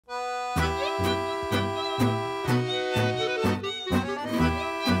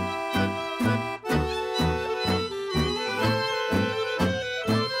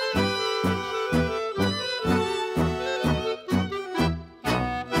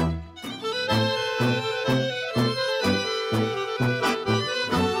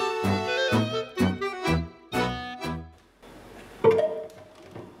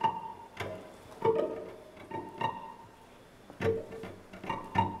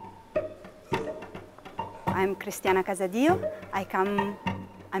I'm Cristiana Casado.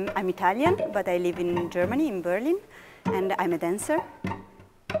 I'm Italian, but I live in Germany, in Berlin, and I'm a dancer.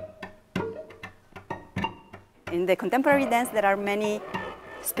 In the contemporary dance, there are many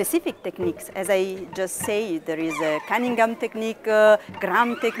specific techniques. As I just say, there is a Cunningham technique,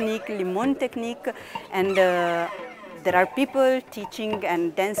 Graham technique, Limon technique, and there are people teaching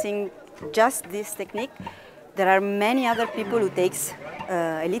and dancing just this technique. There are many other people who takes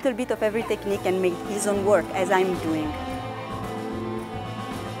a little bit of every technique and make his own work, as I'm doing.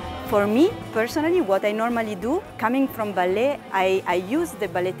 For me, personally, what I normally do, coming from ballet, I use the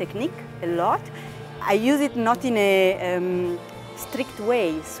ballet technique a lot. I use it not in a strict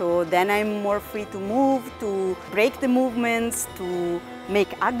way, so then I'm more free to move, to break the movements, to make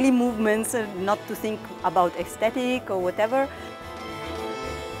ugly movements, not to think about aesthetic or whatever.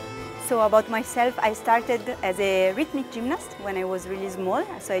 So about myself, I started as a rhythmic gymnast when I was really small.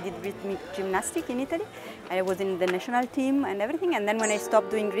 So I did rhythmic gymnastics in Italy. I was in the national team and everything. And then when I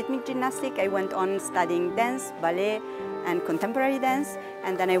stopped doing rhythmic gymnastics, I went on studying dance, ballet, and contemporary dance.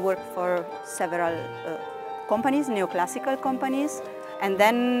 And then I worked for several companies, neoclassical companies. And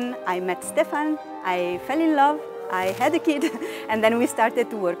then I met Stefan. I fell in love. I had a kid. And then we started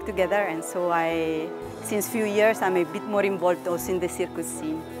to work together. And so since few years, I'm a bit more involved also in the circus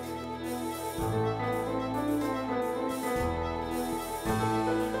scene.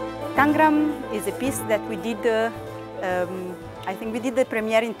 Tangram is a piece that we did, I think we did the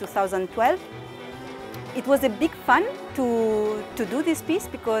premiere in 2012. It was a big fun to do this piece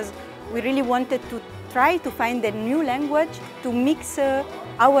because we really wanted to try to find a new language to mix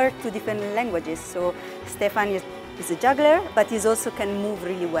our two different languages. So Stefan is a juggler, but he also can move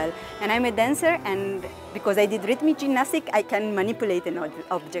really well. And I'm a dancer, and because I did rhythmic gymnastics, I can manipulate an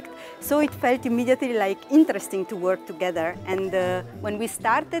object. So it felt immediately like interesting to work together. And when we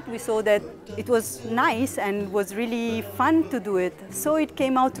started, we saw that it was nice and was really fun to do it. So it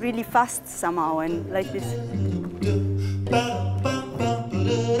came out really fast somehow, and like this.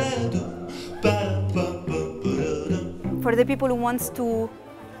 For the people who wants to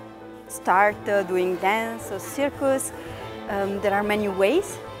start doing dance or circus, there are many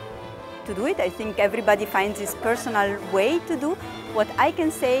ways to do it. I think everybody finds his personal way to do. What I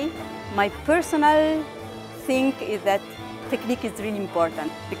can say, my personal thing is that technique is really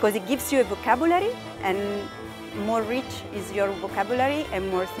important because it gives you a vocabulary, and more rich is your vocabulary and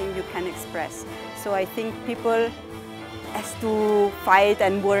more things you can express. So I think people has to fight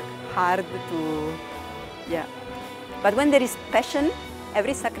and work hard to, yeah. But when there is passion,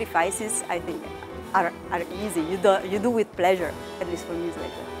 every sacrifices, I think, are easy. You do with pleasure. At least for me, it's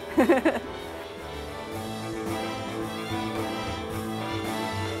like that.